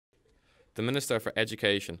The Minister for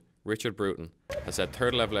Education, Richard Bruton, has said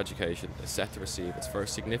third level education is set to receive its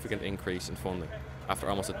first significant increase in funding after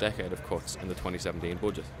almost a decade of cuts in the 2017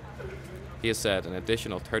 budget. He has said an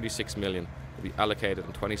additional 36 million will be allocated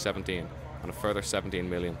in 2017 and a further 17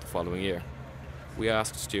 million the following year. We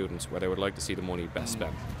asked students where they would like to see the money best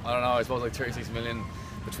spent. I don't know, I suppose like 36 million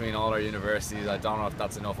between all our universities. I don't know if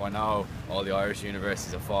that's enough. I know all the Irish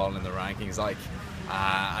universities have fallen in the rankings,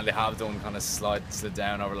 and they have done kind of slid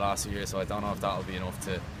down over the last few years, so I don't know if that'll be enough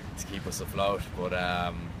to keep us afloat. But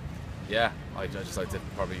yeah, I'd just like to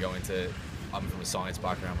probably go into, I'm from a science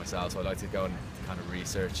background myself, so I'd like to go into kind of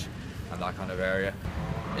research and that kind of area.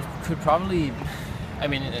 It could probably, I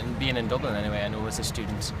mean, being in Dublin anyway, I know as a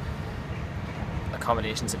student,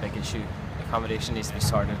 accommodation's a big issue. Accommodation needs to be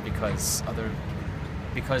sorted because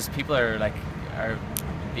people are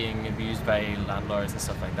being abused by landlords and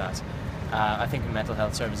stuff like that. I think mental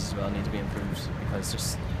health services as well need to be improved because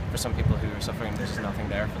just for some people who are suffering, there's just nothing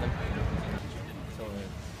there for them.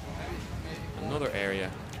 Another area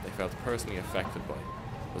they felt personally affected by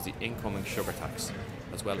was the incoming sugar tax,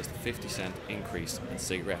 as well as the 50-cent increase in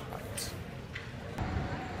cigarette packets.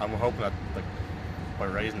 And we're hoping that by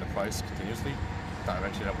raising the price continuously, that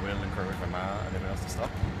eventually that will encourage my ma and everyone else to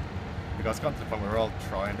stop. Because it's gotten to the point where we're all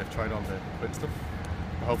they've tried all the quit stuff,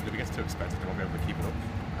 but hopefully if it gets too expensive they won't be able to keep it up,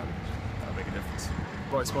 and that'll make a difference.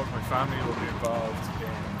 Well, I suppose my family will be involved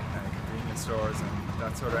in convenience stores and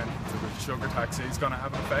that sort of thing, so the sugar tax is going to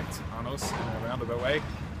have an effect on us in a roundabout way.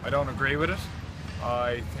 I don't agree with it.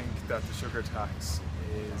 I think that the sugar tax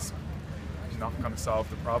is not going to solve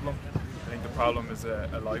the problem. I think the problem is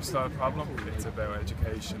a lifestyle problem. It's about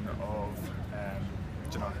education of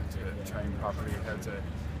how to train properly, how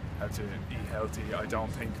to eat healthy. I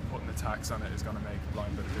don't think putting a tax on it is going to make a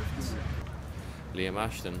blind bit of difference. Liam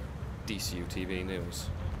Ashton, Dcutv News.